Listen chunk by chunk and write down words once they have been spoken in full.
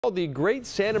called the Great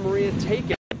Santa Maria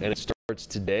Takeout, and it starts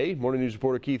today. Morning News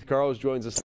reporter Keith Carls joins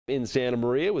us in Santa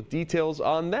Maria with details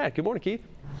on that. Good morning, Keith.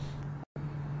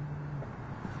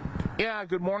 Yeah,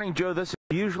 good morning, Joe. This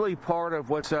is usually part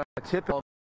of what's a typical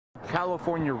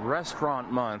California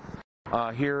restaurant month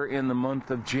here in the month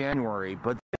of January,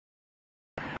 but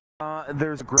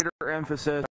there's a greater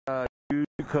emphasis due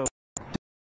to COVID's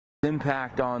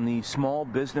impact on the small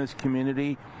business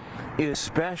community,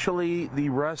 especially the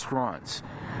restaurants.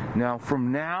 Now,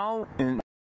 from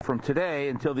today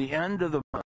until the end of the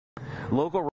month,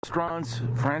 local restaurants,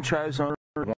 franchise owners,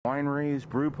 wineries,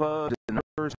 brew pubs, and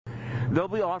others, they'll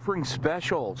be offering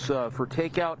specials for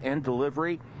takeout and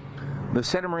delivery. The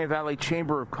Santa Maria Valley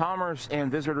Chamber of Commerce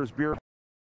and Visitors Bureau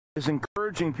is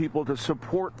encouraging people to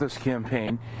support this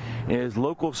campaign as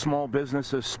local small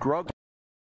businesses struggle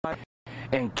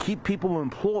and keep people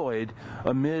employed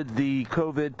amid the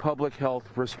COVID public health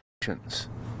restrictions.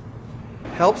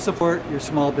 Help support your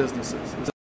small businesses.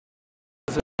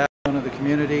 It's a backbone of the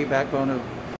community,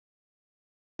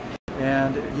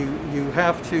 and you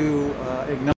have to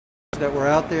acknowledge that we're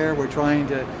out there, we're trying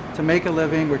to make a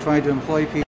living, we're trying to employ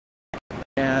people,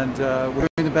 and we're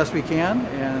doing the best we can,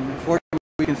 and fortunately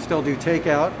we can still do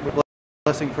takeout, a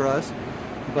blessing for us,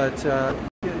 but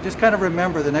just kind of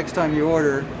remember the next time you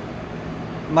order,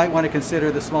 you might want to consider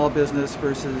the small business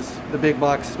versus the big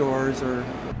box stores.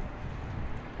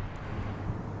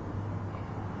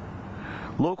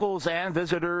 Locals and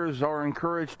visitors are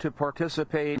encouraged to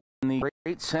participate in the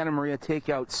Great Santa Maria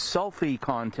Takeout Selfie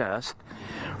Contest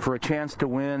for a chance to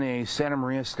win a Santa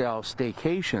Maria style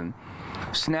staycation.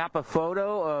 Snap a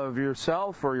photo of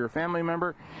yourself or your family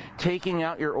member taking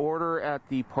out your order at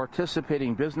the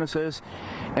participating businesses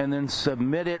and then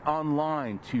submit it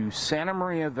online to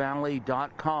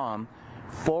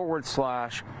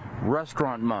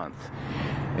santamariavalley.com/restaurant month.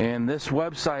 And this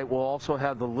website will also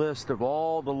have the list of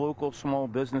all the local small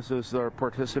businesses that are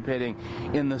participating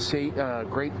in the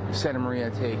Great Santa Maria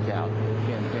Takeout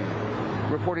campaign.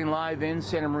 Reporting live in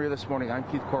Santa Maria this morning, I'm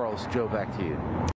Keith Carls. Joe, back to you.